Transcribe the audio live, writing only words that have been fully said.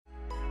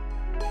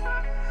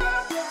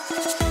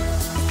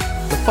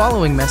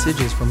following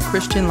message is from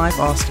Christian Life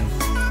Austin.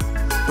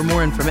 For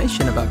more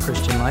information about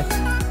Christian Life,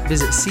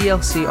 visit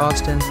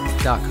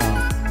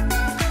clcaustin.com.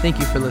 Thank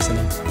you for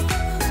listening.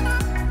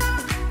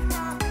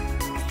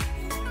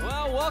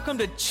 Well, welcome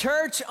to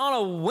church on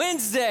a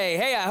Wednesday.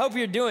 Hey, I hope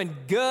you're doing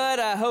good.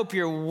 I hope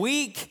your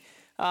week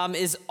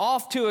is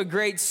off to a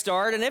great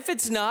start. And if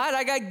it's not,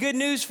 I got good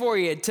news for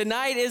you.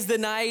 Tonight is the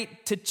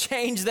night to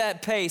change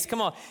that pace.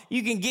 Come on,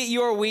 you can get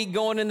your week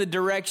going in the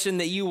direction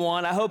that you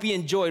want. I hope you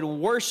enjoyed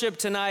worship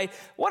tonight.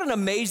 What an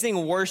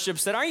amazing worship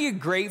set. Aren't you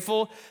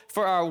grateful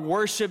for our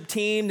worship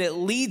team that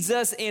leads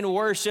us in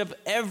worship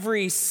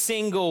every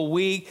single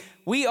week?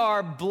 We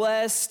are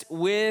blessed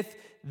with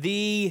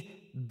the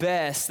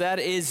best. That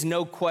is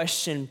no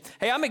question.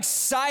 Hey, I'm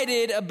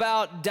excited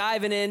about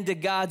diving into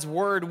God's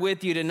word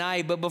with you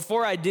tonight. But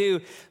before I do,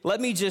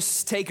 let me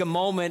just take a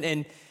moment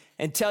and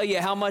tell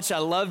you how much I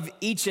love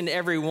each and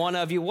every one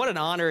of you. What an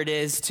honor it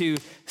is to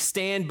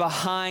stand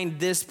behind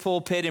this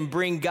pulpit and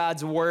bring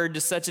God's word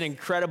to such an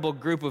incredible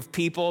group of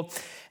people.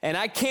 And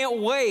I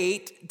can't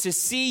wait to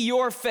see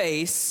your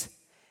face,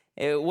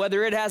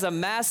 whether it has a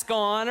mask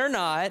on or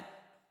not.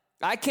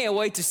 I can't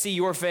wait to see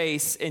your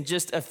face in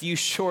just a few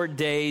short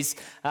days.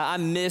 I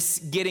miss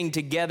getting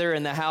together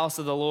in the house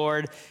of the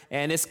Lord,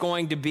 and it's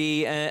going to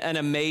be an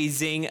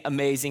amazing,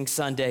 amazing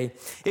Sunday.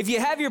 If you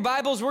have your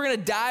Bibles, we're going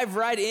to dive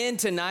right in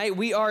tonight.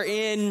 We are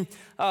in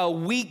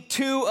week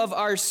 2 of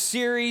our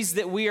series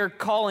that we are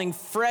calling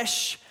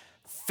Fresh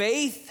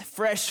Faith.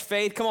 Fresh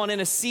Faith. Come on, in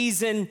a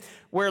season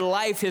where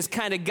life has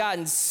kind of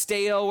gotten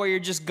stale, where you're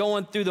just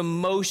going through the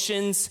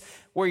motions,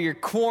 where you're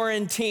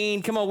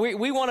quarantined. Come on,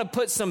 we want to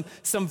put some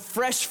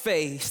fresh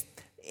faith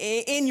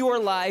in your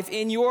life,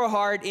 in your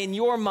heart, in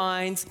your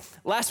minds.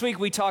 Last week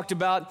we talked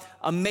about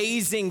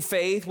amazing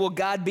faith. Will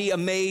God be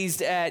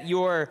amazed at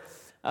your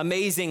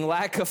amazing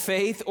lack of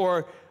faith,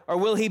 or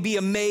will he be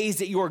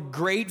amazed at your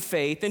great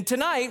faith? And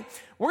tonight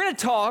we're going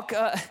to talk,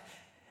 I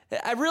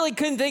really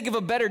couldn't think of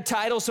a better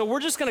title, so we're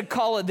just going to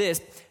call it this.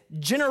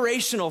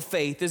 Generational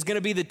faith is going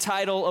to be the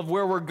title of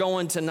where we're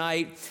going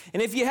tonight.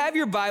 And if you have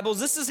your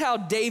Bibles, this is how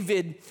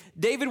David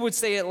would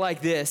say it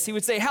like this. He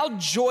would say, "How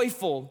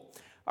joyful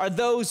are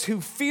those who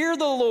fear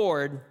the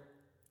Lord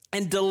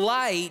and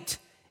delight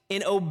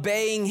in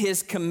obeying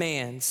his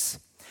commands.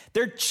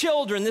 Their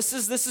children," this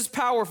is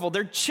powerful,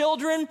 "their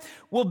children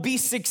will be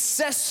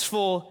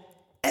successful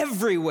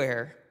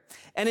everywhere.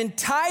 An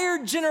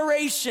entire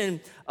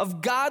generation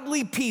of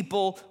godly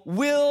people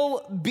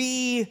will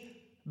be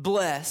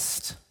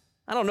blessed."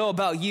 I don't know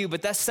about you,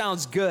 but that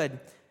sounds good.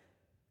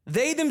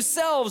 "They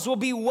themselves will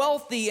be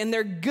wealthy, and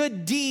their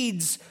good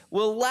deeds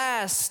will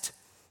last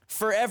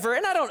forever."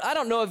 And I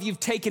don't know if you've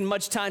taken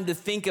much time to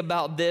think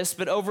about this,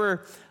 but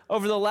over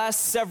the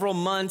last several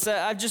months,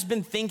 I've just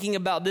been thinking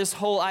about this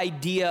whole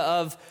idea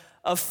of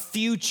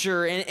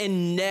future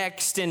and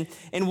next and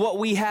what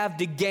we have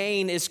to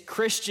gain as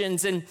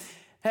Christians. And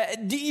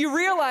do you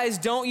realize,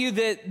 don't you,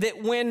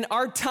 that when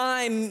our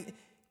time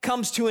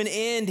comes to an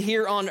end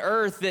here on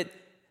earth, that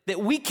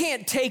we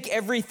can't take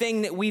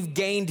everything that we've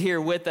gained here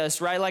with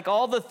us, right? Like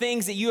all the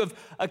things that you have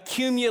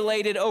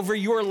accumulated over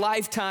your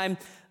lifetime,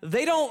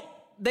 they don't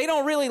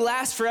really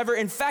last forever.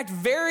 In fact,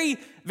 very,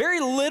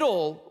 very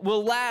little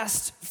will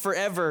last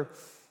forever.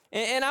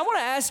 And I want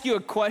to ask you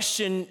a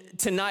question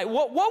tonight.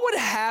 What would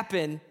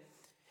happen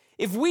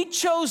if we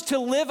chose to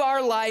live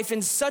our life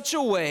in such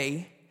a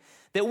way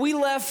that we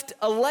left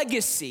a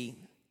legacy?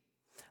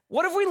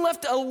 What if we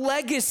left a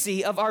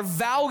legacy of our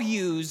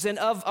values and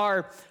of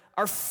our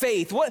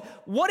faith?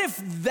 What if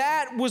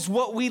that was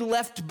what we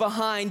left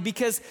behind?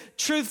 Because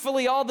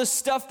truthfully, all the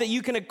stuff that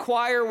you can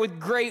acquire with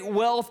great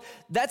wealth,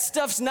 that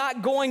stuff's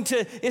not going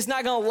to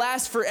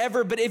last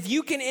forever. But if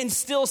you can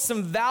instill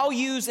some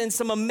values and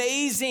some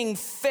amazing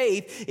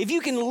faith, if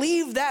you can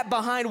leave that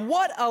behind,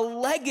 what a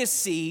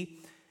legacy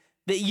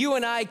that you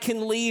and I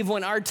can leave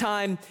when our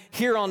time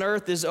here on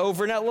earth is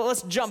over. Now,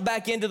 let's jump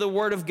back into the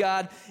Word of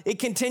God. It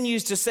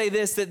continues to say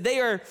this, that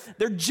they're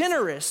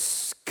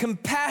generous,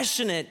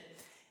 compassionate,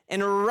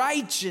 and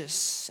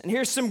righteous. And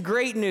here's some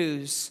great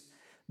news.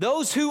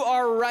 Those who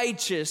are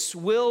righteous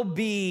will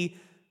be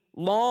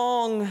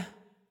long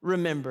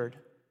remembered.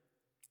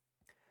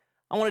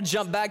 I want to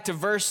jump back to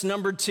verse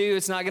number 2.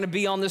 It's not going to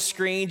be on the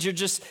screens. You're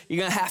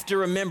going to have to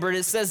remember it.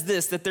 It says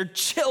this, that their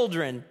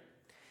children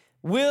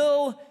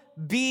will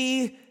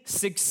be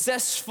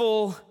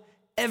successful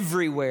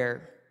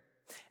everywhere.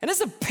 And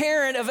as a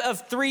parent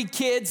of 3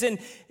 kids, and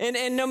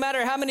no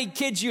matter how many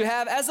kids you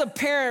have, as a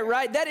parent,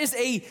 right, that is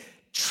a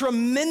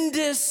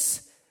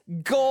tremendous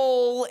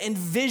goal and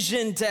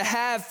vision to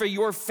have for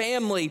your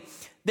family,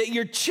 that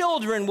your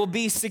children will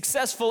be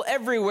successful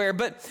everywhere.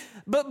 But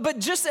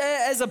just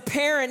as a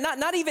parent,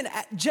 not even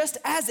just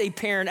as a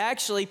parent,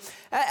 actually,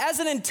 as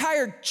an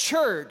entire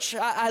church,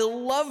 I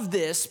love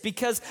this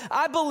because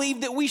I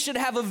believe that we should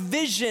have a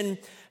vision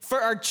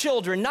for our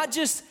children, not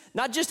just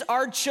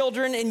our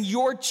children and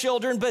your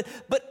children, but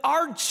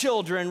our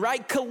children,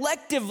 right?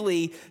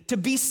 Collectively, to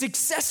be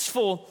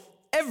successful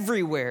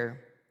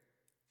everywhere.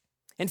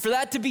 And for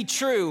that to be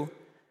true,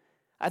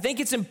 I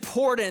think it's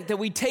important that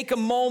we take a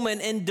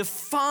moment and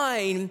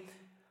define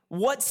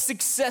what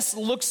success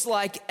looks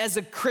like as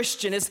a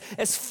Christian,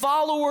 as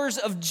followers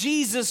of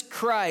Jesus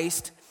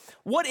Christ.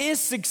 What is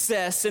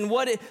success and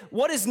what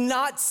is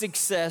not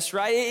success,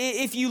 right?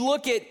 If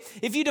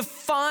you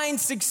define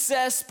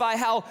success by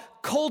how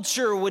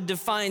culture would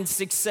define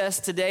success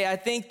today, I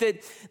think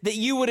that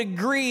you would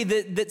agree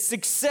that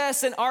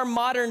success in our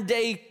modern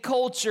day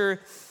culture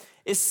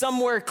is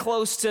somewhere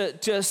close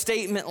to a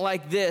statement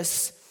like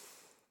this.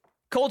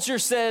 Culture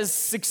says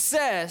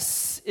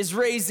success is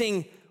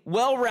raising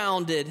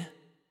well-rounded,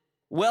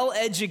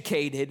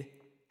 well-educated,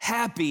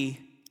 happy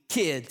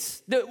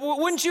kids.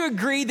 Wouldn't you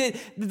agree that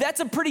that's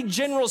a pretty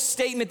general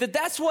statement,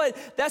 that's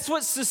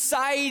what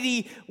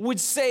society would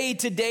say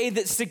today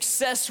that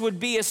success would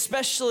be,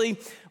 especially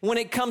when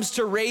it comes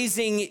to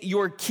raising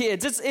your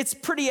kids? It's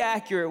pretty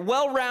accurate.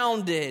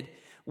 Well-rounded,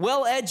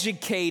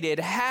 well-educated,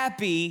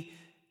 happy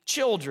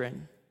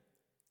children.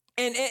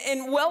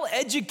 And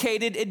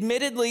well-educated,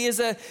 admittedly, is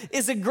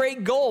a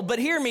great goal. But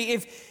hear me,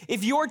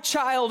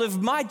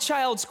 if my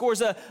child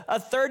scores a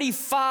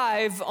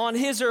 35 on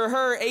his or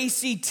her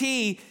ACT,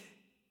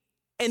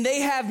 and they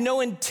have no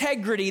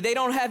integrity, they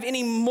don't have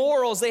any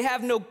morals, they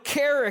have no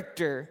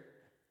character,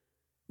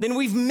 then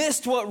we've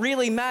missed what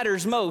really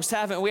matters most,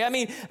 haven't we? I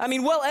mean,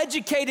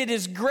 well-educated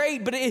is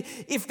great, but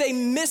if they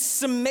miss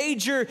some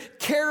major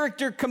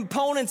character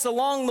components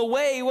along the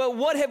way, well,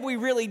 what have we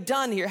really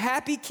done here?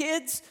 Happy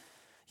kids?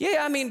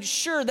 Yeah,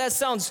 sure, that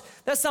sounds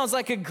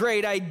like a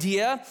great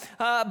idea,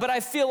 but I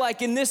feel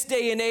like in this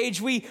day and age,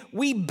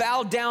 we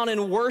bow down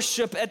and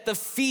worship at the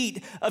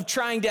feet of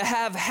trying to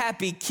have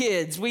happy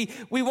kids. We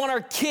want our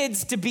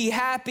kids to be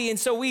happy, and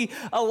so we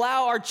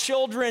allow our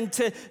children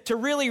to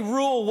really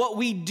rule what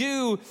we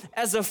do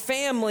as a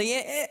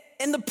family.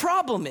 And the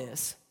problem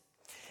is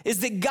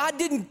that God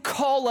didn't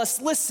call us,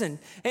 listen,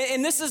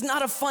 and this is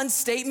not a fun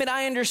statement,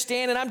 I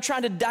understand, and I'm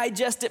trying to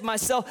digest it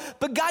myself,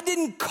 but God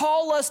didn't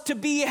call us to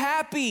be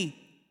happy.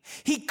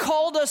 He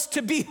called us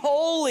to be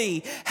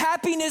holy.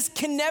 Happiness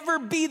can never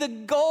be the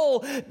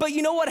goal, but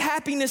you know what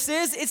happiness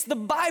is? It's the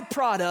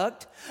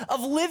byproduct of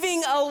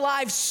living a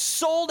life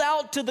sold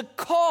out to the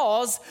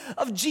cause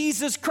of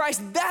Jesus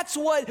Christ. That's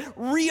what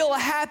real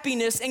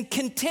happiness and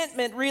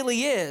contentment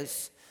really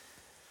is.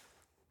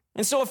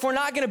 And so if we're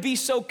not going to be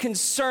so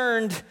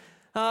concerned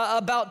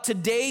about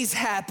today's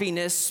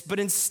happiness,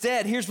 but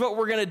instead, here's what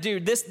we're going to do.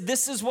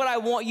 This is what I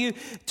want you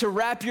to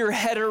wrap your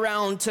head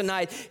around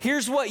tonight.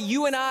 Here's what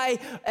you and I,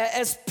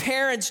 as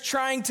parents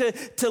trying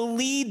to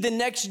lead the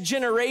next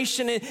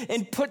generation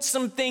and put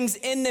some things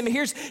in them,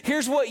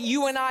 here's what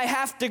you and I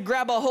have to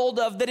grab a hold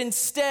of, that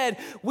instead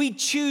we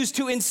choose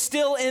to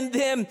instill in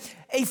them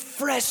a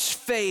fresh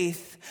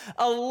faith,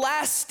 a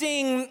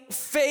lasting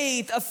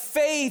faith, a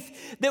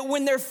faith that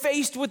when they're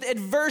faced with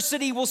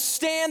adversity will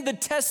stand the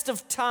test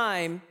of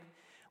time.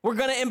 We're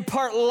going to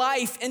impart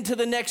life into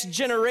the next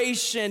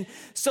generation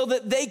so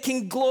that they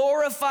can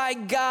glorify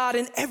God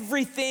in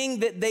everything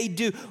that they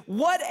do.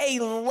 What a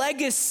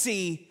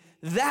legacy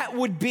that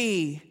would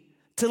be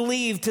to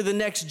leave to the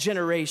next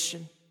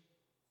generation.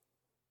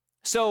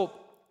 So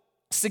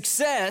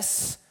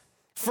success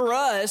for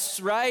us,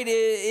 right,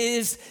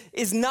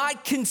 is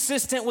not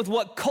consistent with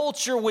what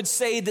culture would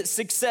say that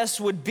success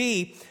would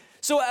be.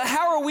 So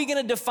how are we going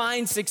to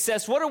define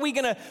success? What are we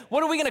going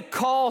to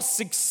call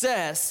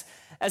success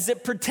as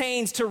it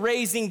pertains to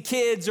raising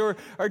kids or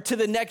to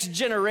the next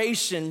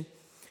generation?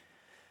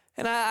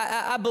 And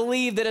I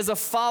believe that as a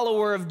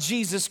follower of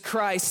Jesus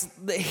Christ,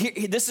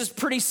 this is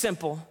pretty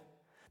simple.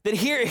 That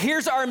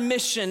here's our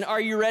mission, are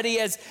you ready,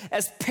 as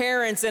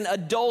parents and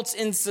adults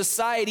in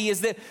society,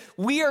 is that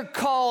we are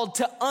called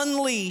to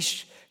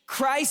unleash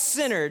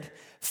Christ-centered,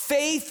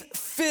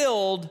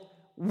 faith-filled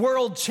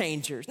world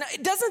changers. Now,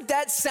 doesn't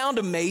that sound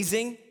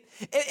amazing?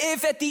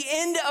 If at the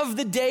end of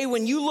the day,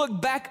 when you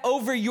look back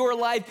over your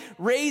life,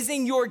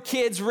 raising your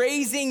kids,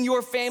 raising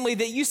your family,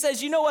 that you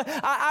says, you know what,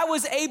 I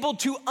was able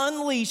to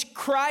unleash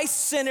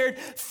Christ-centered,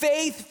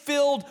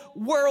 faith-filled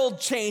world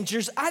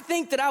changers, I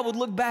think that I would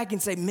look back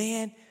and say,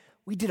 man,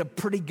 we did a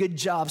pretty good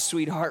job,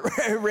 sweetheart,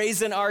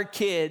 raising our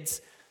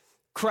kids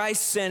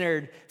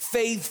Christ-centered,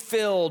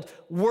 faith-filled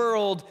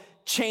world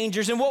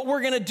changers. And what we're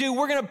going to do,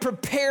 we're going to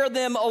prepare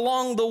them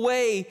along the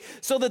way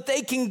so that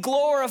they can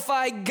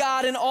glorify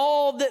God in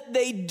all that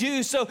they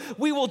do. So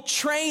we will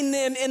train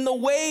them in the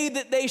way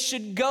that they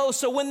should go.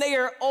 So when they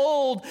are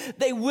old,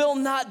 they will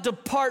not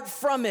depart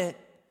from it.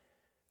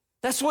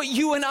 That's what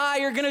you and I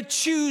are going to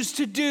choose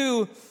to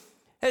do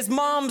as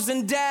moms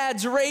and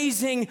dads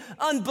raising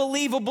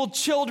unbelievable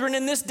children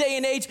in this day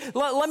and age.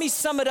 Let me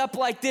sum it up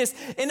like this.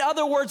 In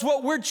other words,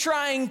 what we're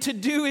trying to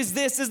do is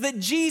that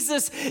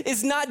Jesus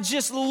is not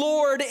just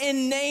Lord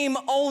in name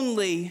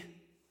only,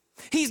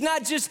 He's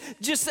not just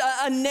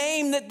a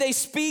name that they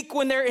speak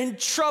when they're in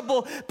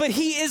trouble, but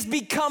he has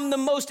become the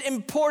most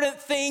important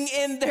thing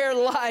in their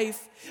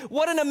life.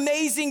 What an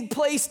amazing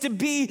place to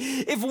be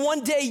if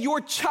one day your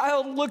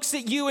child looks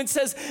at you and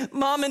says,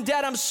 Mom and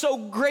Dad, I'm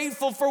so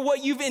grateful for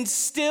what you've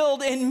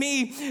instilled in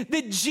me,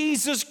 that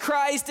Jesus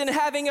Christ and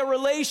having a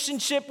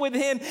relationship with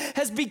him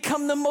has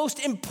become the most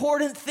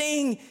important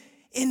thing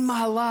in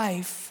my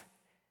life.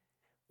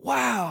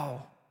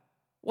 Wow,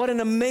 what an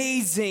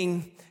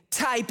amazing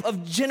type of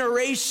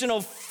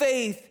generational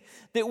faith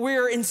that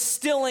we're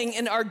instilling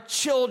in our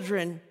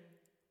children.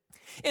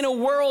 In a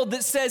world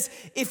that says,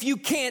 if you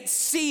can't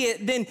see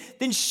it,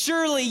 then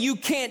surely you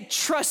can't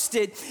trust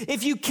it.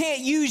 If you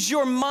can't use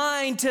your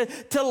mind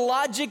to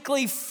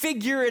logically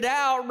figure it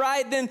out,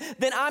 right, then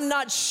I'm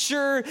not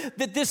sure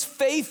that this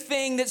faith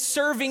thing, that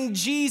serving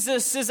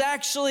Jesus is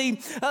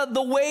actually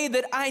the way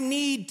that I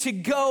need to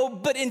go.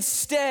 But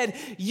instead,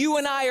 you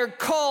and I are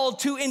called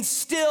to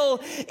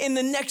instill in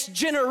the next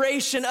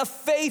generation a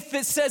faith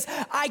that says,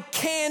 I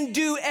can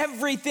do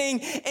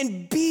everything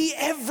and be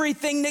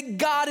everything that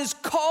God is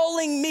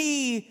calling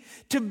me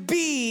to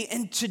be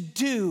and to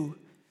do.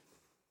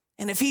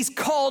 And if he's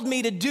called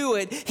me to do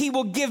it, he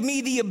will give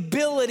me the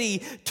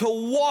ability to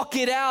walk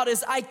it out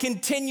as I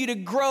continue to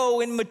grow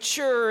and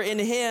mature in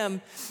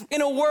him.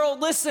 In a world,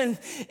 listen,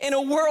 in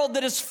a world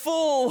that is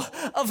full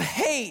of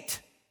hate,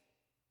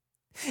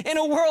 in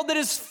a world that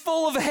is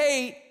full of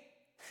hate,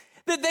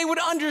 that they would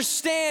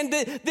understand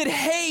that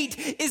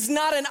hate is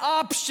not an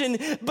option,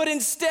 but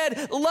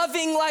instead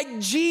loving like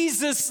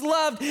Jesus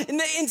loved,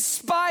 in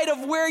spite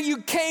of where you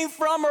came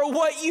from or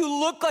what you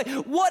look like.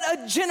 What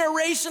a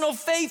generational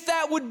faith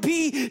that would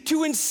be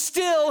to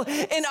instill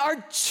in our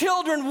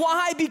children.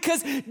 Why?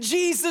 Because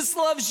Jesus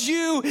loves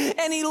you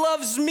and he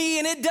loves me,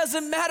 and it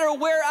doesn't matter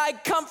where I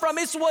come from.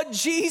 It's what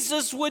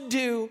Jesus would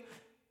do.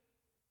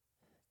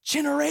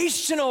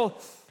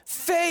 Generational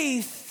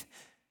faith.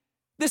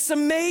 This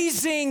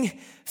amazing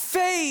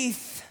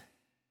faith,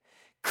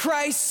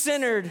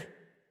 Christ-centered,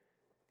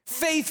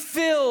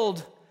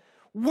 faith-filled,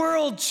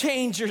 world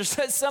changers.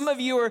 Some of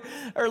you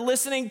are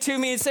listening to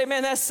me and say,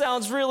 man, that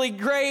sounds really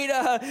great,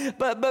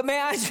 but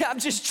man, I'm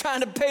just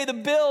trying to pay the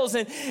bills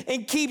and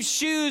keep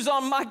shoes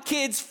on my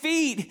kids'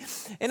 feet.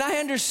 And I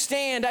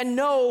understand, I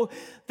know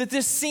that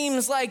this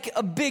seems like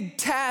a big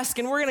task,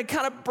 and we're going to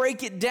kind of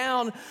break it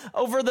down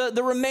over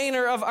the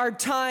remainder of our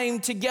time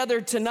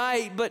together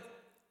tonight, But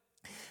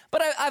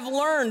I've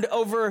learned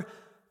over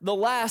the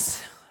last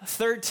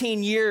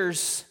 13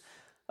 years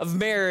of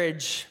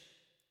marriage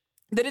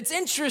that it's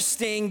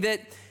interesting that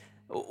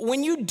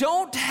when you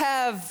don't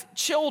have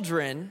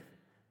children,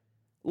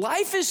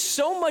 life is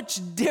so much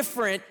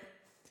different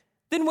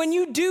than when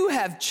you do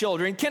have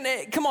children.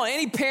 Come on,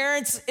 any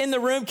parents in the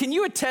room, can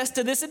you attest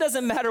to this? It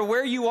doesn't matter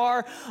where you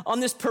are on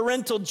this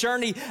parental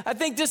journey. I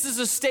think this is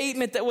a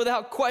statement that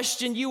without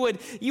question you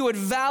would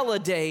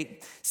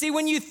validate. See,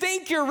 when you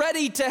think you're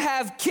ready to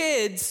have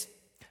kids,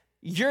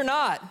 you're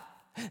not.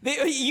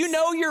 You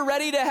know you're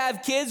ready to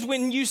have kids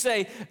when you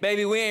say,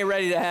 baby, we ain't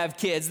ready to have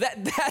kids.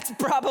 That's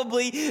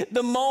probably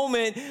the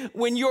moment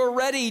when you're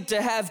ready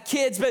to have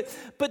kids.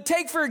 But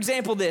take, for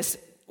example, this.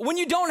 When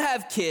you don't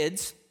have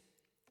kids,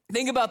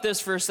 think about this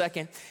for a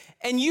second,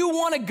 and you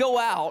want to go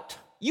out,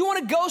 you want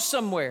to go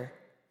somewhere.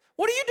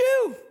 What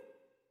do?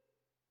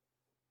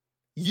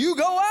 You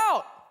go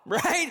out,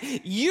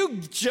 right? You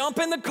jump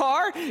in the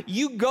car,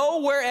 you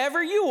go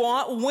wherever you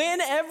want,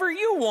 whenever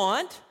you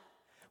want,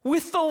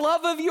 with the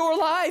love of your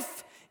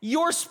life,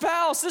 your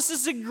spouse. This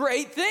is a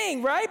great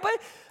thing, right?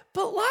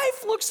 But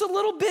life looks a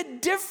little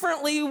bit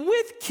differently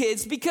with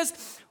kids,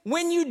 because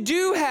when you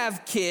do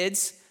have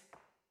kids,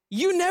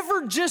 you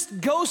never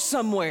just go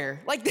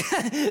somewhere. Like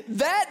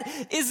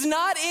that is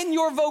not in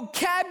your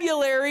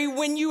vocabulary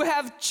when you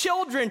have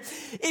children.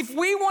 If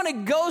we want to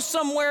go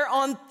somewhere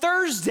on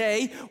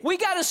Thursday, we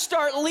got to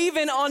start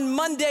leaving on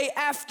Monday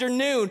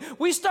afternoon.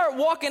 We start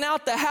walking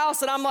out the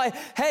house and I'm like,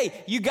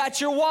 hey, you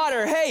got your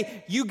water.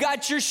 Hey, you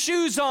got your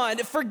shoes on.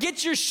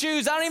 Forget your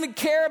shoes. I don't even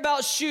care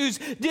about shoes.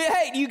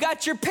 Hey, you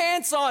got your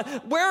pants on.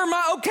 Where are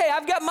my, okay,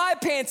 I've got my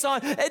pants on.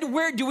 And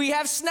where do we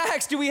have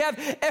snacks? Do we have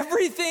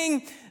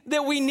everything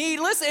that we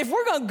need? Listen, if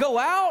we're going to go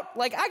out,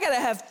 like I got to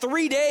have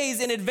 3 days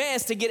in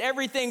advance to get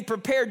everything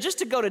prepared just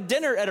to go to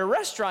dinner at a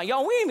restaurant.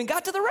 Y'all, we ain't even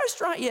got to the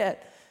restaurant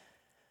yet.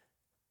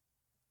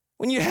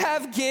 When you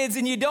have kids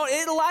and you don't,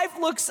 life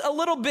looks a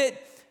little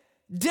bit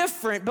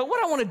different. But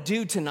what I want to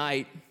do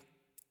tonight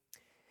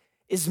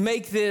is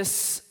make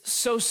this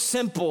so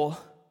simple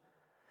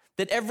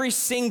that every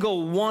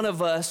single one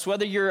of us,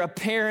 whether you're a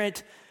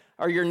parent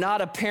or you're not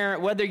a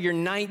parent, whether you're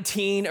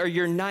 19 or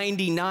you're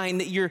 99,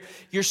 that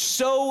you're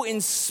so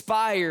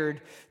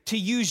inspired to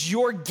use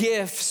your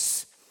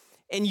gifts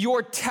and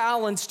your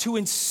talents to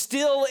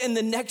instill in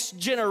the next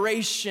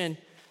generation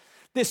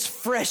this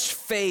fresh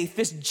faith,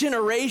 this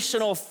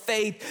generational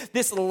faith,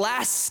 this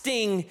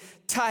lasting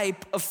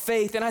type of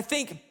faith. And I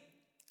think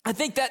I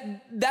think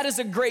that is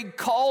a great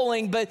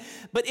calling, but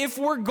if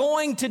we're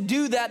going to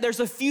do that,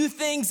 there's a few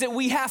things that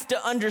we have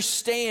to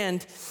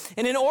understand.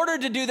 And in order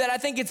to do that, I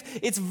think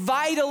it's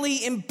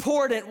vitally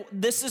important,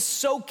 this is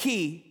so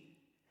key,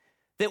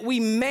 that we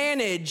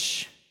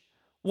manage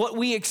what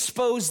we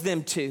expose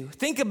them to.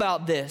 Think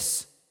about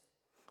this.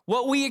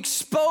 What we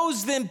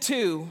expose them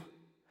to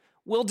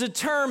will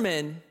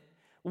determine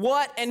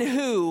what and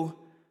who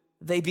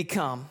they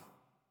become.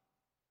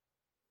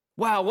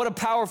 Wow, what a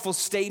powerful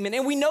statement.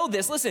 And we know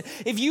this. Listen,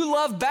 if you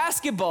love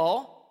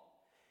basketball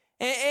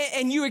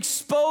and you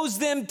expose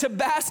them to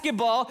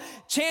basketball,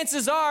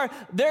 chances are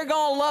they're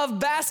going to love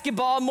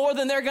basketball more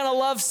than they're going to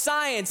love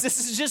science. This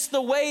is just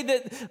the way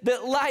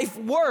that life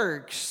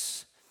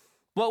works.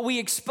 What we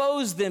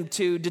expose them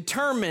to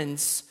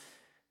determines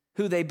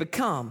who they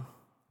become.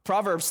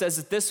 Proverbs says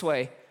it this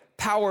way,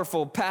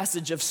 powerful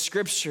passage of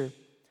scripture.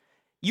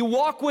 You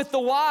walk with the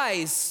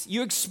wise,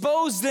 you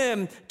expose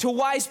them to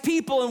wise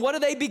people, and what do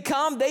they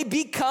become? They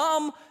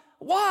become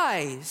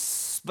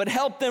wise. But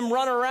help them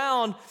run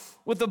around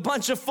with a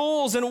bunch of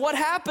fools, and what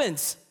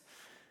happens?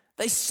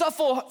 They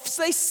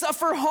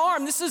suffer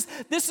harm. This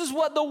is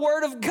what the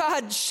Word of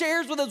God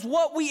shares with us.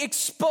 What we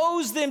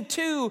expose them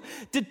to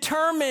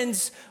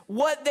determines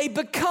what they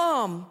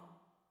become.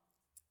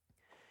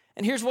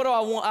 And here's what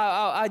I want.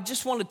 I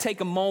just want to take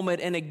a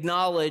moment and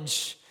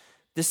acknowledge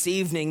this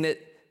evening that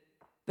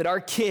our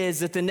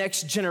kids, that the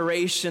next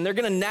generation, they're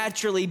going to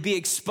naturally be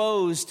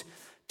exposed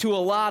to a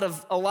lot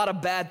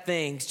of bad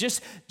things.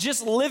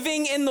 Just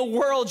living in the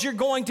world, you're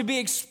going to be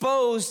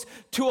exposed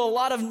to a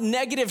lot of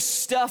negative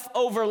stuff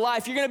over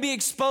life. You're going to be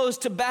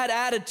exposed to bad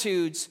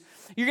attitudes.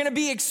 You're going to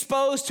be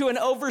exposed to an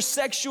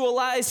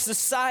over-sexualized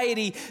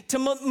society, to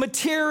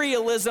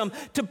materialism,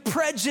 to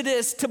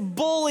prejudice, to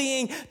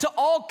bullying, to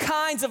all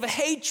kinds of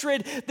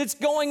hatred that's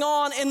going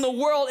on in the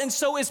world. And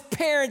so as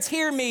parents,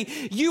 hear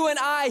me, you and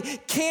I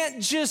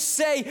can't just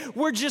say,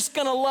 we're just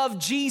going to love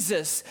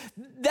Jesus.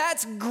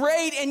 That's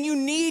great, and you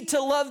need to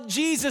love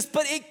Jesus,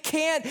 but it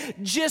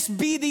can't just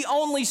be the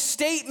only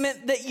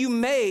statement that you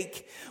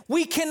make.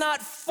 We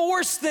cannot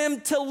force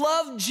them to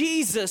love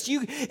Jesus.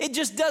 It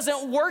just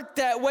doesn't work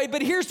that way.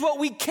 But here's what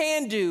we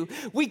can do.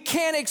 We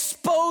can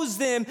expose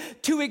them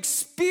to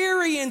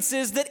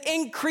experiences that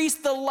increase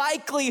the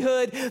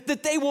likelihood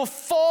that they will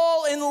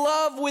fall in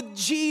love with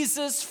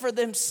Jesus for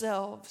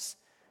themselves.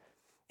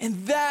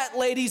 And that,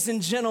 ladies and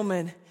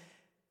gentlemen,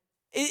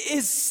 it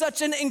is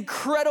such an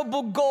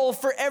incredible goal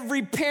for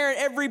every parent,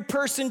 every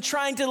person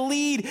trying to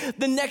lead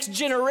the next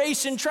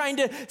generation, trying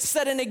to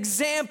set an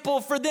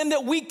example for them,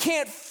 that we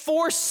can't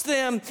force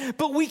them,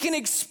 but we can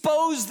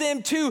expose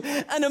them to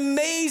an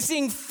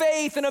amazing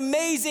faith, an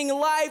amazing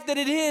life that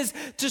it is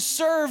to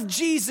serve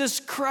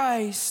Jesus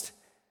Christ.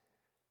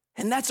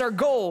 And that's our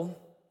goal.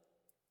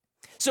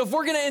 So if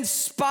we're going to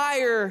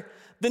inspire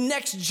the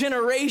next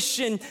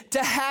generation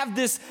to have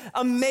this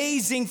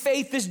amazing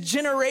faith, this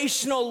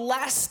generational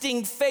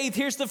lasting faith,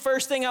 here's the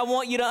first thing I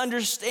want you to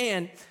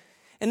understand.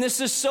 And this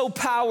is so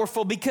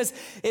powerful because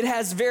it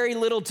has very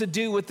little to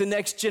do with the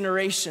next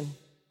generation.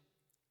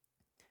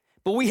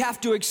 But we have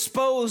to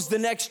expose the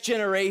next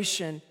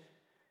generation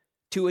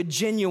to a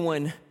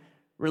genuine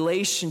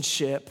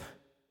relationship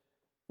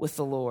with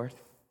the Lord.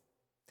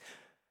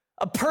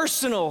 A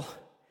personal,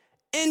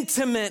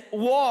 intimate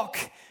walk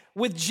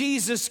with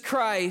Jesus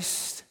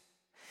Christ.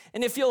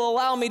 And if you'll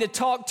allow me to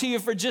talk to you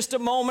for just a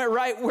moment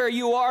right where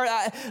you are,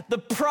 the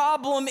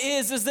problem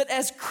is that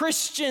as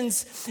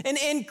Christians and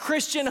in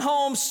Christian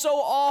homes, so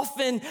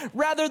often,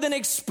 rather than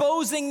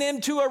exposing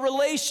them to a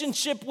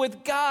relationship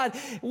with God,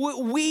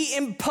 we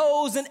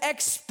impose and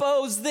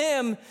expose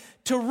them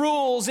to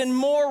rules and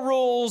more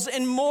rules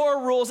and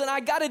more rules. And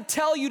I got to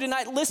tell you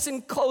tonight,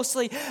 listen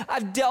closely.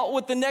 I've dealt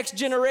with the next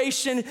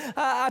generation.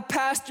 I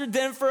pastored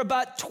them for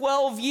about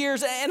 12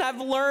 years, and I've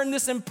learned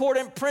this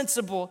important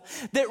principle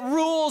that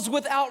rules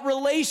without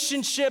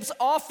relationships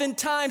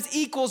oftentimes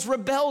equals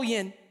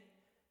rebellion.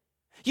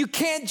 You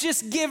can't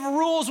just give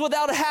rules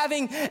without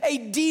having a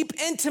deep,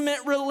 intimate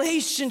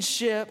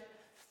relationship.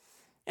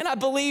 And I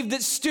believe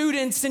that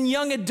students and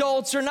young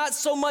adults are not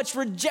so much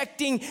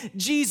rejecting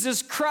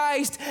Jesus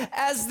Christ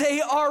as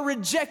they are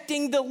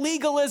rejecting the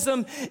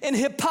legalism and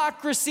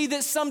hypocrisy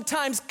that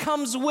sometimes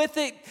comes with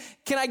it.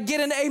 Can I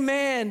get an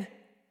amen?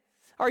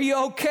 Are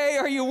you okay?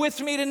 Are you with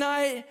me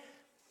tonight?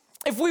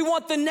 If we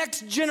want the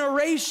next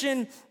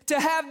generation to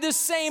have this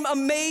same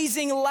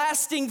amazing,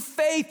 lasting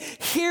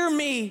faith, hear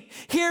me,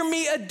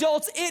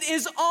 adults. It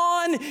is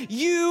on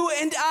you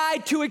and I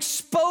to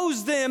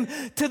expose them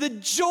to the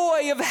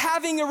joy of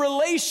having a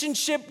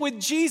relationship with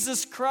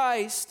Jesus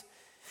Christ.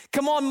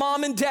 Come on,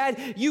 mom and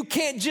dad, you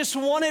can't just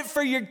want it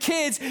for your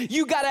kids.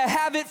 You got to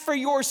have it for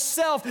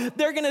yourself.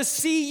 They're going to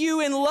see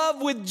you in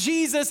love with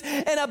Jesus,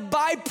 and a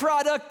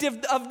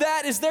byproduct of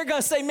that is they're going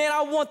to say, man,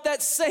 I want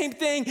that same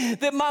thing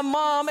that my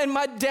mom and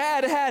my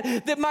dad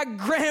had, that my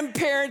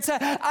grandparents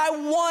had.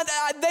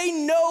 They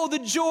know the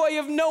joy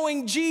of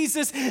knowing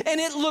Jesus, and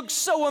it looks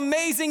so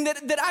amazing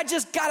that I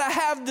just got to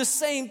have the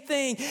same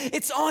thing.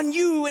 It's on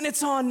you and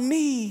it's on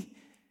me.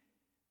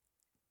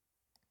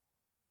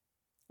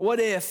 What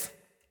if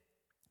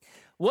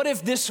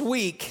this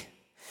week,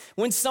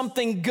 when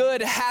something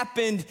good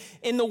happened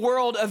in the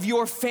world of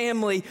your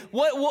family,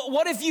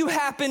 what if you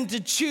happened to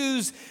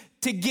choose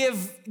to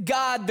give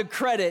God the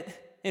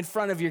credit in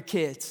front of your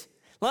kids?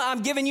 Well,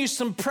 I'm giving you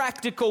some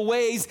practical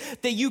ways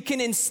that you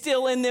can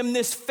instill in them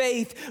this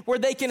faith where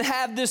they can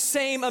have this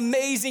same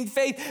amazing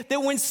faith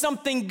that when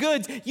something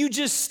good, you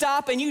just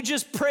stop and you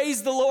just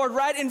praise the Lord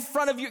right in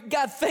front of you.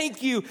 God,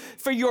 thank you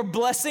for your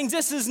blessings.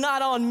 This is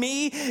not on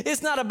me.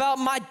 It's not about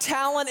my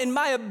talent and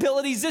my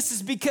abilities. This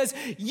is because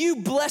you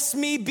blessed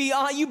me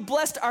beyond, you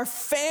blessed our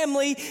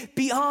family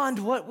beyond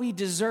what we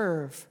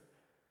deserve.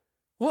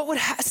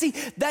 See,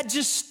 that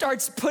just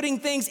starts putting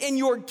things in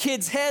your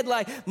kid's head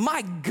like,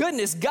 my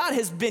goodness, God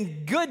has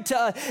been good to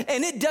us.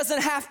 And it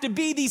doesn't have to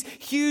be these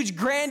huge,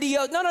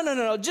 grandiose,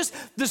 no. Just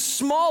the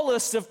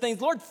smallest of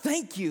things. Lord,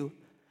 thank you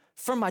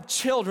for my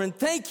children.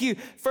 Thank you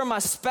for my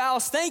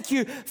spouse. Thank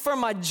you for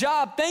my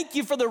job. Thank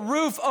you for the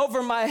roof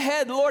over my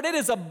head. Lord, it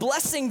is a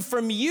blessing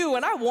from you,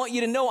 and I want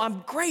you to know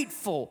I'm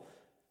grateful.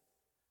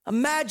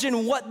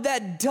 Imagine what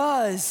that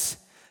does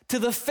to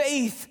the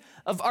faith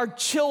of our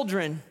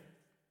children.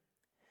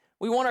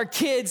 We want our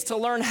kids to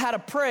learn how to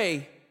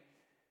pray.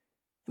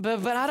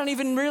 But I don't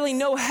even really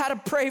know how to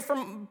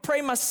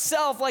pray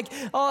myself. Like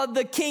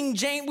the King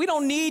James, we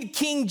don't need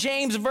King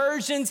James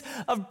versions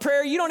of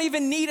prayer. You don't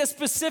even need a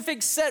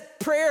specific set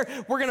prayer.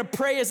 We're gonna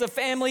pray as a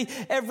family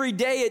every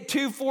day at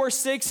 2, 4,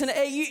 6, and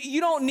 8.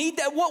 You don't need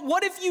that.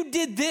 What if you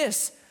did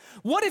this?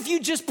 What if you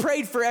just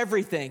prayed for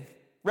everything?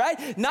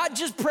 Right? Not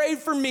just pray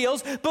for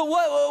meals, but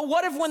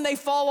what if when they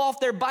fall off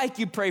their bike,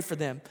 you pray for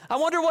them? I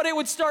wonder what it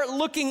would start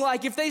looking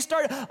like if they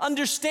start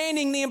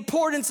understanding the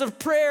importance of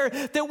prayer,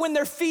 that when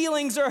their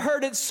feelings are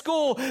hurt at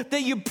school,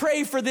 that you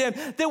pray for them,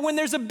 that when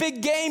there's a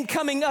big game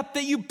coming up,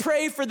 that you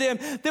pray for them,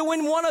 that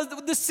when one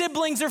of the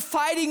siblings are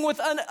fighting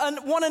with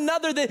one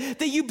another,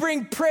 that you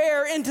bring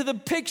prayer into the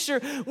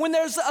picture, when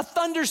there's a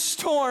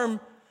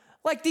thunderstorm,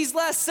 like these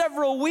last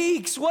several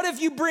weeks, what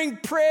if you bring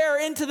prayer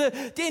into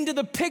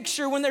the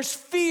picture when there's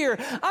fear?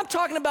 I'm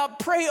talking about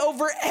pray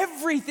over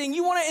everything.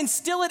 You want to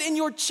instill it in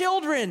your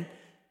children.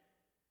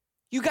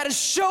 You got to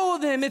show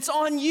them it's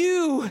on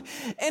you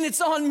and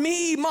it's on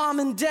me, mom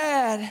and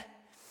dad.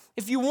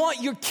 If you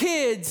want your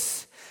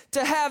kids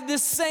to have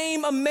this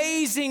same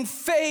amazing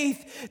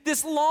faith,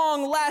 this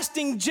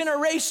long-lasting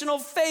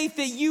generational faith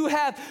that you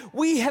have,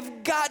 we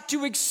have got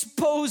to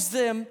expose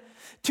them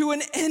to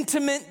an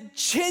intimate,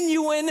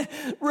 genuine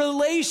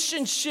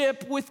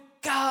relationship with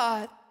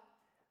God.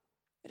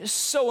 It is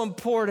so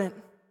important.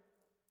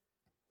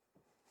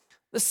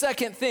 The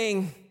second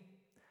thing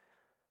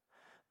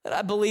that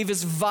I believe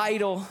is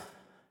vital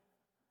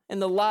in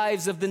the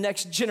lives of the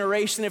next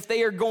generation, if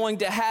they are going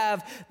to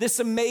have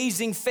this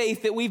amazing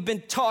faith that we've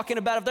been talking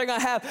about, if they're going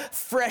to have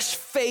fresh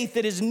faith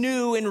that is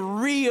new and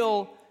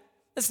real,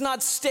 it's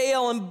not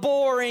stale and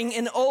boring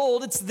and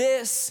old, it's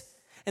this.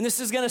 And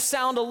this is going to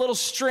sound a little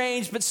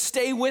strange, but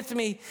stay with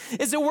me,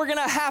 is that we're going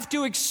to have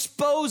to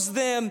expose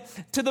them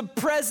to the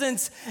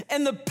presence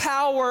and the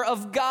power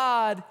of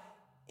God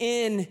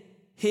in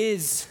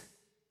His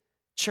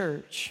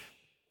church.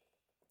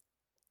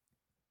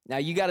 Now,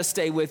 you got to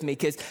stay with me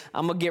because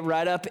I'm going to get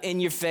right up in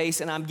your face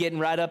and I'm getting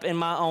right up in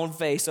my own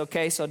face,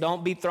 okay? So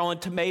don't be throwing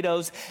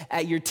tomatoes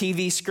at your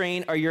TV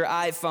screen or your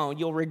iPhone.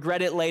 You'll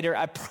regret it later,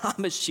 I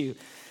promise you.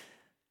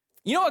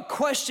 You know a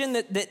question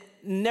that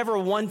never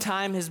one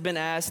time has been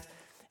asked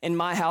in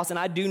my house, and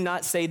I do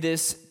not say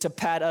this to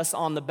pat us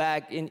on the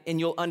back, and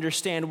you'll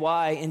understand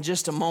why in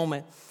just a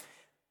moment.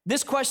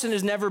 This question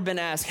has never been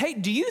asked. Hey,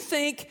 do you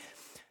think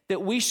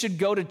that we should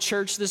go to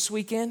church this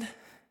weekend?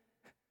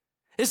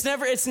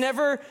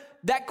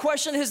 That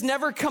question has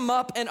never come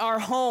up in our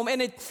home,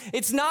 and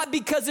it's not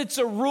because it's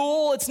a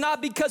rule. It's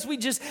not because we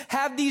just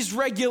have these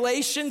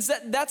regulations.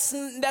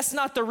 That's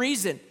not the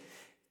reason.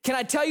 Can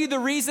I tell you the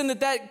reason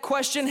that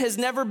question has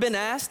never been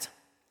asked?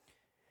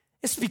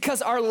 It's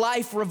because our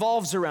life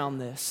revolves around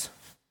this.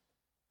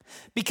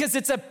 Because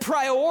it's a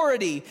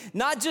priority,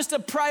 not just a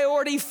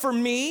priority for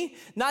me,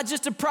 not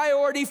just a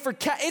priority for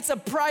it's a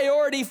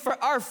priority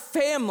for our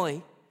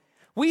family.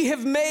 We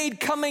have made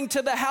coming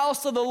to the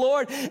house of the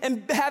Lord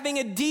and having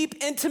a deep,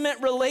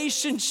 intimate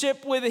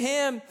relationship with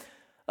Him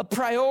a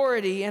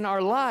priority in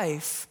our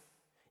life.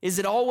 Is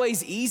it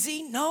always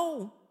easy?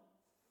 No.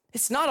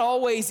 It's not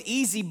always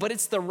easy, but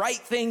it's the right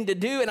thing to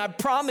do. And I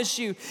promise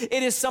you,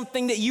 it is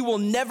something that you will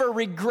never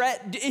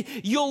regret.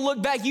 You'll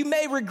look back, you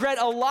may regret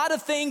a lot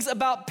of things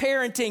about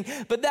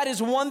parenting, but that is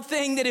one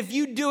thing that if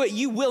you do it,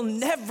 you will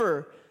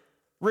never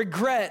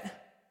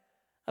regret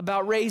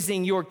about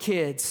raising your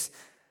kids.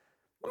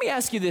 Let me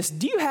ask you this.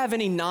 Do you have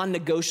any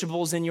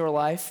non-negotiables in your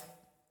life?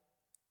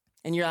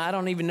 And I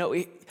don't even know.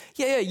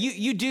 Yeah,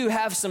 you do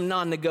have some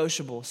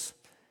non-negotiables.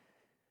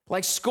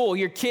 Like school,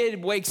 your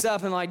kid wakes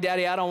up and like,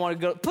 Daddy, I don't want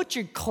to go. Put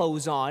your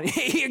clothes on.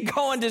 You're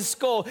going to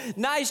school.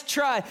 Nice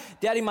try.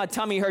 Daddy, my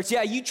tummy hurts.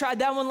 Yeah, you tried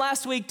that one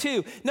last week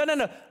too. No.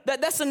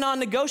 That's a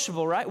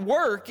non-negotiable, right?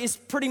 Work is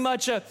pretty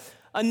much a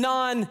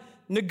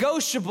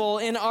non-negotiable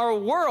in our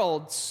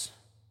worlds.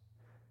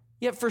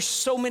 Yet for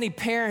so many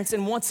parents,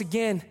 and once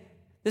again,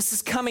 this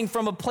is coming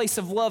from a place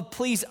of love.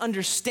 Please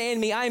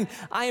understand me. I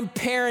am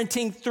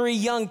parenting 3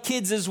 young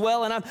kids as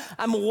well, and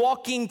I'm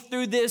walking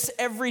through this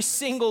every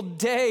single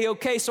day,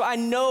 okay? So I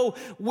know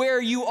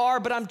where you are,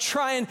 but I'm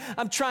trying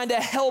to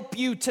help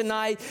you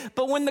tonight.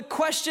 But when the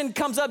question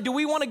comes up, do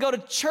we want to go to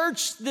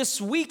church this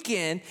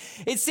weekend?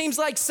 It seems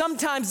like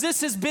sometimes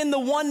this has been the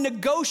one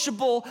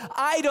negotiable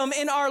item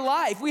in our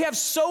life. We have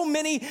so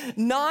many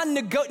no,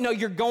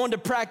 you're going to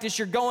practice,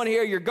 you're going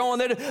here, you're going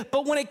there.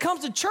 But when it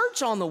comes to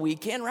church on the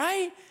weekend,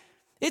 right?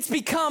 It's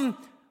become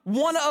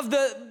one of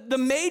the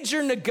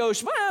major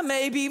negotiations. Well,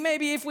 maybe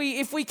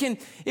if we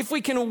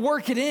can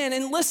work it in.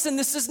 And listen,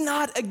 this is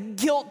not a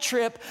guilt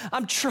trip.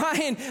 I'm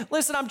trying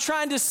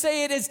to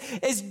say it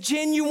as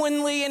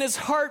genuinely and as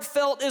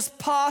heartfelt as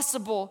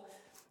possible.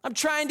 I'm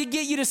trying to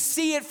get you to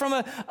see it from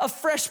a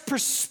fresh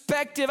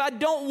perspective. I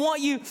don't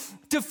want you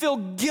to feel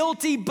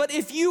guilty, but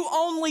if you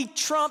only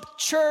trump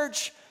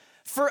church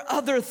for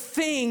other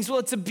things, well,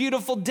 it's a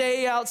beautiful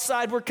day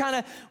outside. We're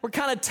kind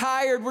of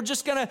tired. We're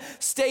just going to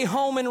stay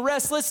home and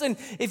rest. Listen,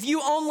 if you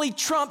only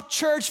trump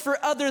church for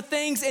other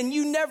things and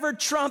you never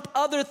trump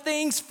other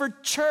things for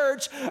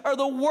church or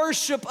the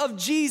worship of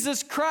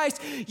Jesus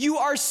Christ, you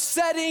are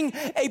setting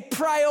a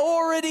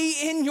priority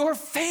in your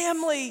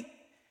family.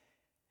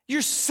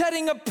 You're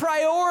setting a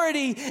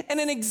priority and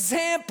an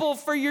example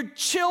for your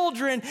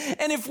children.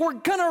 And if we're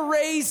gonna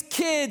raise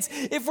kids,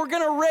 if we're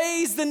gonna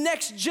raise the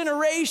next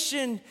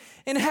generation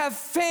and have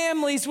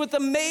families with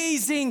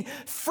amazing,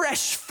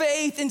 fresh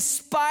faith,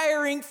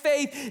 inspiring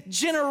faith,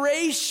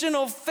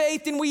 generational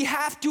faith, then we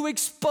have to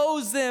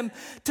expose them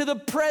to the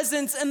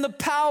presence and the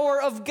power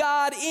of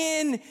God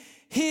in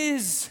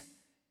His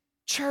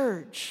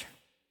church.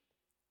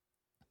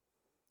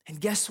 And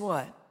guess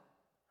what?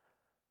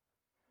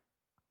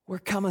 We're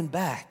coming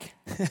back.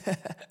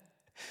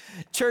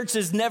 Church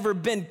has never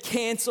been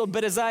canceled,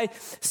 but as I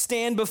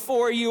stand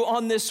before you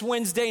on this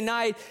Wednesday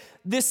night,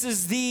 this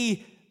is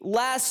the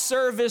last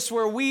service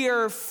where we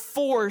are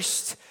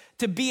forced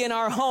to be in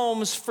our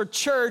homes for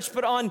church,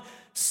 but on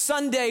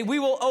Sunday, we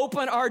will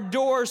open our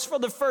doors for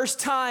the first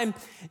time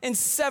in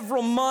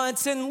several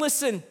months. And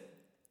listen,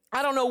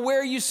 I don't know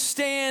where you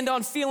stand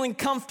on feeling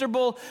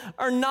comfortable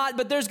or not,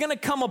 but there's going to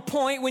come a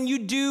point when you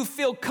do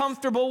feel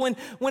comfortable,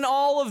 when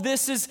all of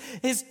this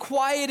is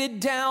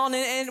quieted down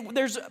and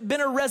there's been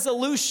a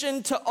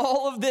resolution to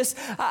all of this.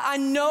 I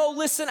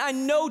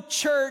know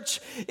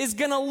church is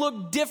going to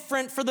look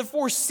different for the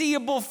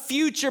foreseeable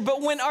future, but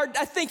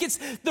I think it's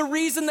the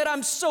reason that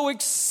I'm so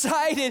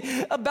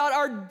excited about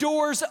our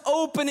doors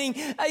opening.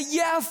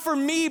 For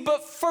me,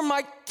 but for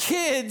my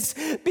kids,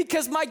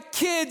 because my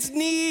kids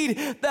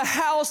need the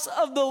house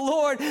of the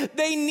Lord.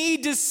 They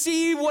need to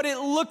see what it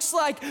looks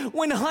like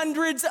when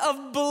hundreds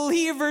of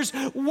believers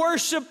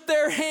worship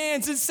their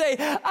hands and say,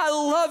 I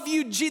love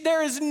you,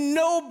 there is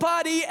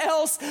nobody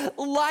else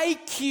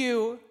like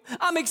you.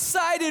 I'm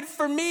excited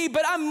for me,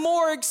 but I'm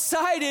more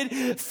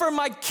excited for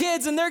my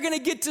kids, and they're going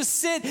to get to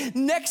sit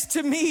next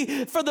to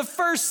me for the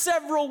first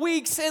several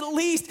weeks at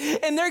least,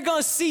 and they're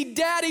going to see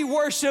daddy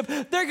worship.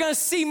 They're going to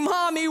see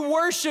mommy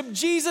worship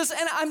Jesus,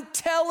 and I'm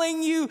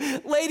telling you,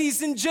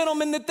 ladies and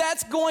gentlemen,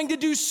 that's going to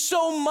do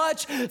so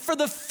much for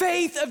the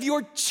faith of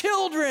your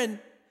children.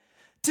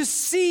 To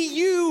see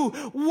you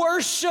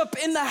worship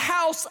in the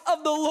house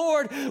of the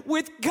Lord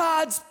with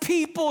God's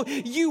people,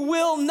 you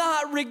will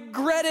not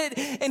regret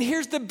it. And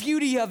here's the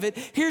beauty of it.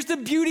 Here's the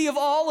beauty of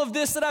all of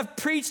this that I've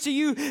preached to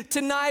you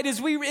tonight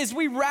as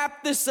we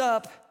wrap this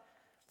up.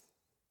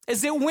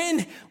 Is that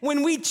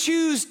when we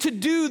choose to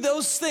do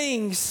those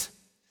things,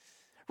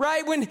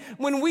 right?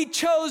 When we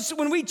choose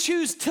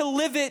to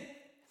live it,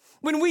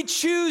 when we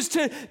choose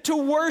to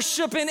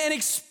worship and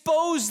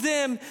expose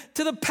them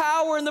to the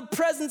power and the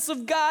presence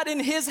of God in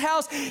His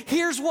house,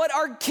 here's what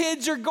our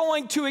kids are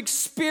going to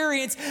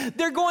experience.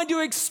 They're going to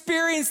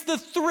experience the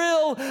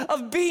thrill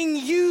of being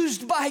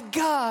used by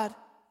God.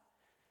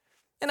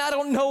 And I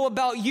don't know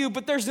about you,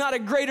 but there's not a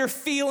greater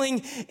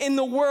feeling in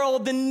the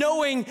world than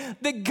knowing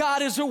that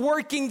God is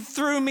working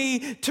through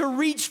me to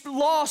reach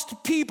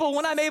lost people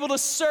when I'm able to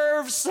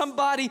serve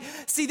somebody.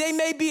 See, they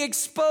may be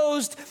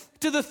exposed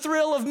to the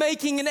thrill of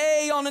making an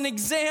A on an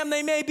exam.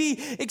 They may be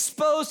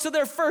exposed to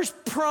their first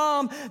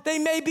prom. They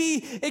may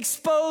be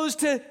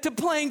exposed to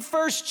playing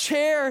first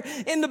chair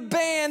in the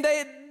band.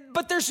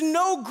 But there's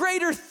no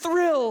greater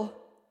thrill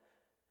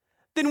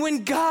than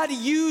when God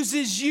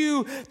uses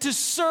you to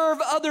serve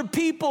other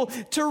people,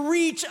 to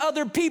reach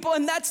other people.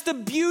 And that's the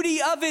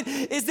beauty of it,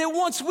 is that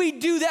once we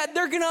do that,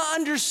 they're going to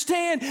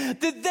understand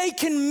that they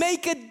can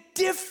make a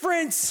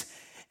difference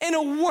in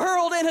a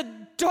world, in a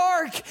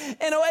dark,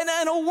 and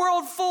a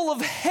world full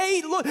of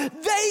hate. Look,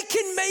 they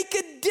can make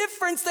a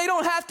difference. They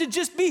don't have to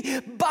just be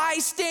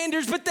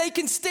bystanders, but they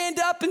can stand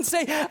up and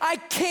say, I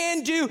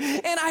can do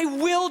and I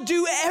will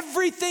do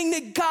everything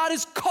that God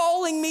is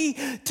calling me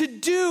to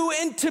do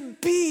and to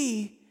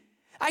be.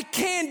 I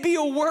can be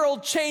a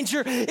world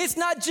changer. It's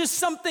not just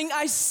something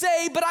I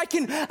say, but I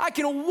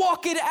can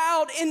walk it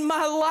out in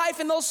my life,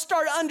 and they'll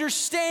start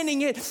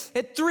understanding it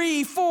at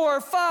 3, 4,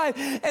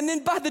 5. And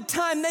then by the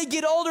time they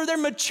get older, they're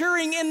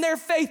maturing in their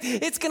faith.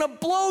 It's gonna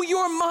blow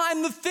your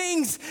mind, the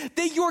things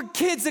that your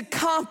kids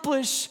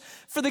accomplish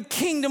for the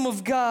kingdom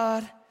of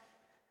God.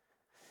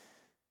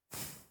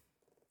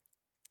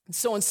 And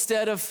so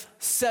instead of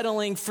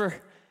settling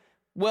for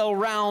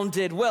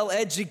well-rounded,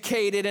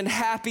 well-educated, and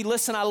happy.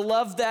 Listen, I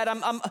love that.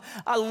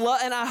 I love,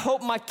 and I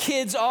hope my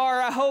kids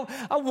are.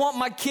 I want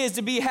my kids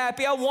to be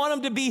happy. I want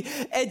them to be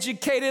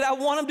educated. I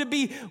want them to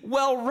be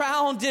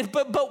well-rounded.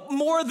 But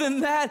more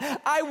than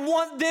that, I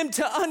want them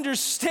to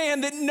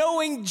understand that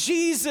knowing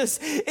Jesus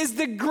is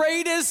the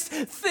greatest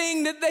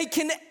thing that they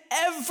can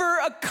ever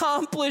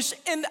accomplish.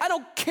 And I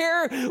don't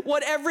care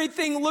what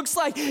everything looks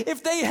like.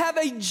 If they have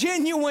a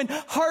genuine,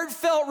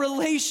 heartfelt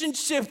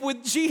relationship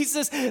with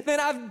Jesus,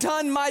 then I've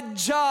done my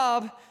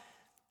job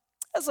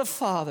as a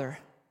father.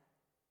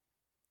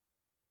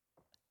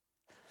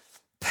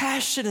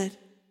 Passionate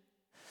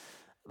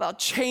about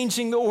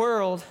changing the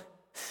world,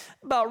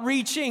 about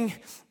reaching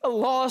a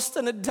lost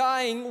and a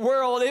dying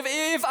world.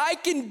 If I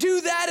can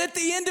do that at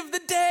the end of the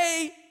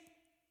day,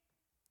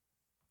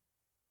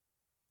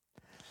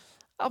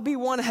 I'll be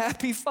one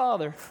happy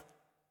father.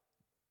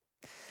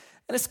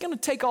 And it's going to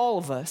take all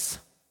of us.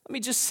 Let me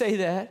just say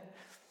that.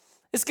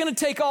 It's going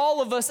to take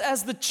all of us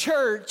as the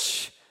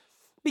church,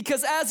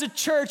 because as a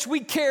church, we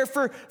care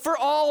for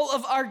all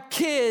of our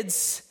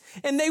kids,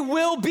 and they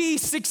will be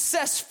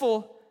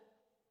successful.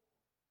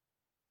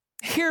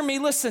 Hear me,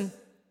 listen.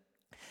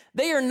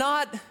 They are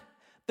not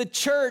the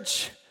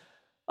church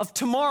of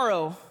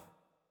tomorrow.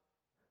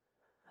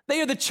 They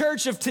are the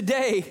church of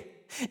today.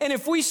 And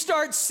if we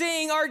start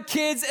seeing our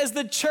kids as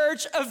the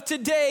church of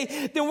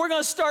today, then we're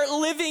going to start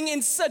living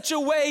in such a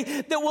way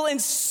that will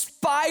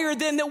inspire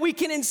them, that we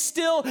can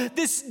instill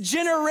this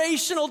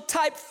generational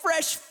type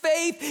fresh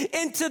faith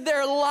into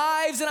their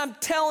lives. And I'm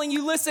telling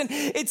you, listen,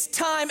 it's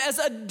time as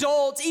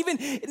adults, even,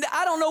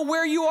 I don't know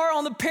where you are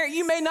on the parent,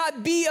 you may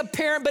not be a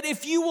parent, but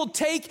if you will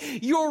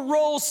take your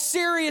role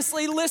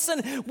seriously,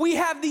 listen, we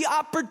have the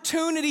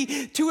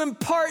opportunity to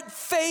impart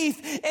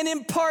faith and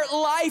impart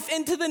life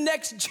into the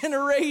next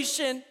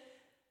generation.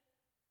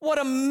 What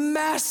a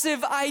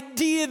massive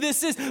idea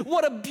this is.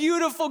 What a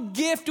beautiful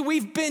gift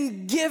we've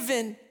been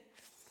given.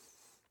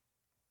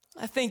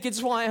 I think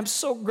it's why I'm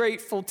so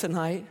grateful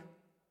tonight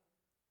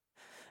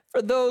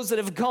for those that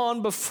have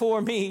gone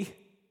before me,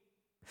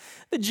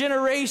 the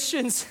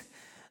generations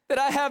that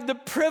I have the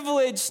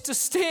privilege to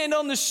stand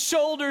on the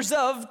shoulders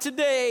of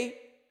today,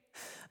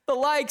 the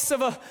likes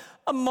of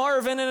a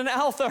Marvin and an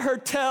Alpha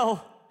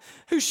Hertel,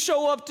 who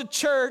show up to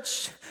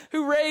church,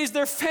 who raise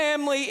their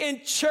family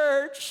in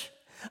church.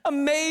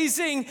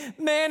 Amazing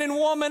man and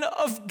woman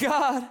of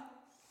God.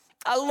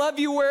 I love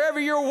you wherever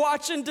you're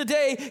watching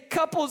today.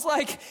 Couples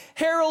like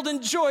Harold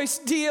and Joyce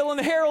Deal, and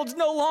Harold's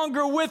no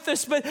longer with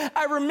us, but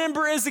I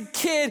remember as a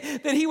kid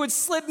that he would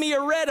slip me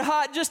a Red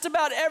Hot just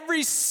about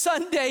every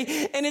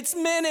Sunday, and it's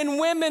men and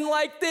women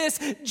like this.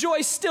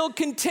 Joyce still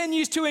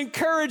continues to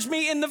encourage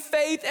me in the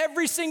faith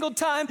every single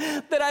time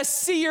that I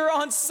see her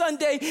on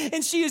Sunday,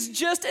 and she is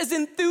just as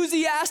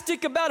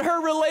enthusiastic about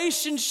her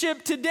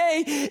relationship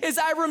today as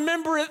I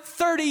remember it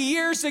 30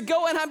 years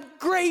ago, and I'm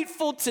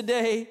grateful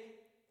today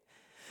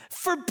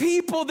for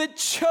people that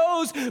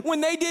chose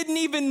when they didn't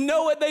even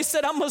know it. They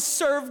said, I'm gonna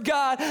serve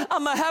God.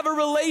 I'm gonna have a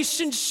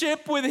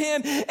relationship with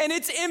Him. And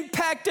it's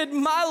impacted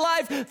my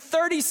life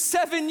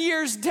 37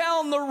 years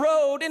down the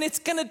road. And it's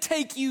gonna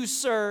take you,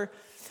 sir.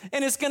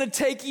 And it's gonna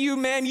take you,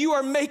 man. You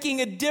are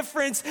making a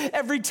difference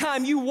every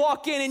time you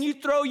walk in and you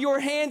throw your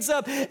hands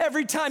up.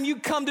 Every time you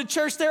come to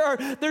church,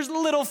 there's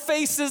little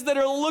faces that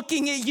are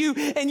looking at you,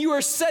 and you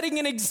are setting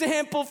an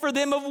example for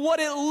them of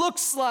what it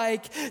looks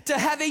like to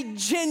have a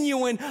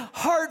genuine,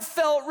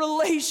 heartfelt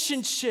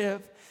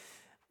relationship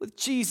with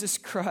Jesus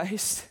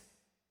Christ.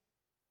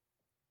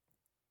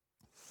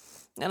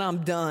 And I'm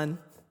done.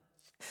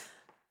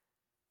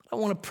 I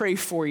want to pray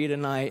for you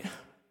tonight.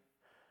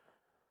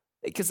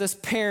 Because as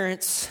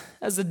parents,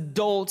 as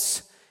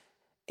adults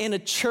in a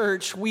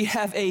church, we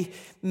have a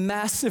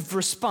massive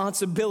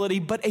responsibility,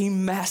 but a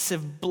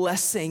massive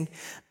blessing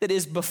that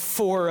is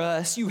before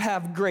us. You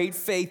have great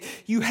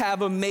faith. You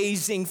have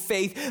amazing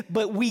faith,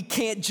 but we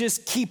can't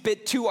just keep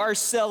it to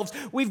ourselves.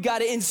 We've got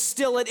to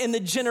instill it in the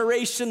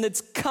generation that's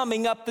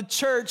coming up, the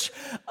church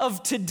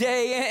of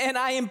today. And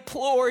I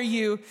implore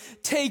you,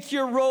 take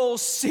your role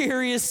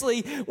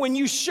seriously. When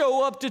you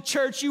show up to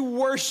church, you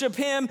worship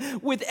Him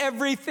with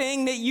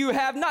everything that you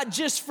have, not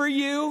just for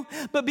you,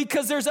 but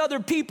because there's other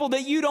people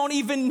that you don't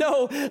even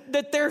know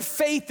that their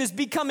faith is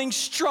becoming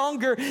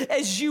stronger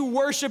as you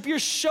worship. You're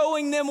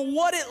showing them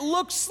what it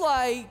looks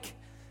like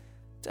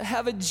to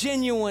have a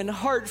genuine,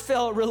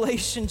 heartfelt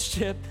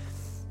relationship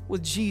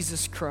with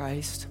Jesus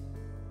Christ.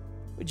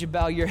 Would you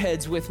bow your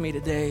heads with me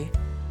today?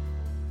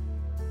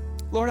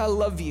 Lord, I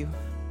love you.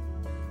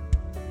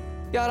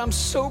 God, I'm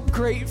so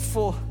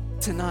grateful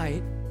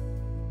tonight.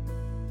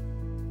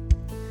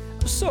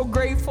 I'm so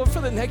grateful for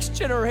the next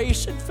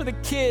generation, for the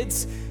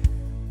kids,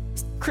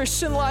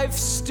 Christian Life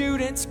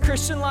students,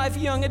 Christian Life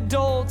young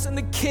adults, and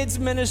the kids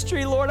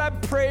ministry. Lord, I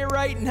pray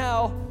right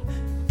now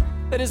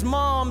that as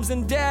moms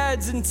and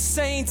dads and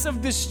saints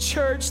of this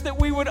church, that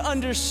we would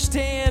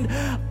understand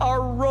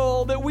our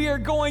role, that we are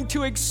going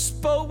to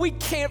expose, we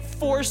can't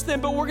force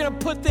them, but we're going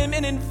to put them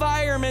in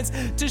environments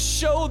to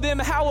show them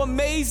how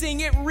amazing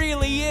it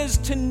really is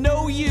to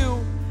know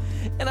you.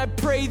 And I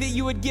pray that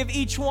you would give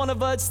each one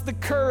of us the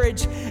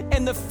courage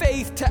and the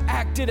faith to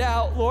act it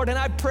out, Lord. And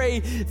I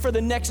pray for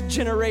the next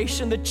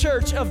generation, the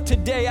church of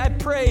today. I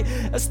pray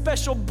a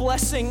special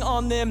blessing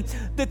on them,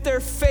 that their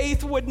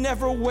faith would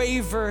never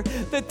waver,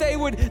 that they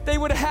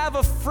would have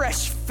a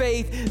fresh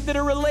faith, that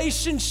a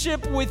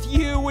relationship with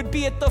you would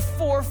be at the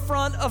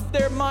forefront of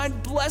their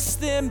mind. Bless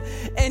them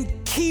and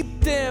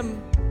keep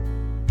them.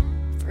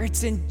 For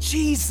it's in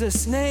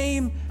Jesus'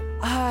 name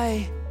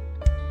I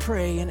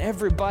pray. And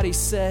everybody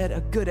said a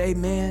good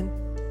amen.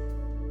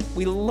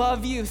 We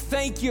love you.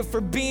 Thank you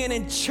for being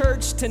in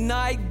church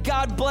tonight.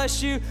 God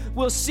bless you.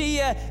 We'll see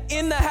you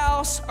in the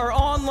house or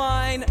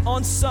online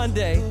on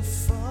Sunday.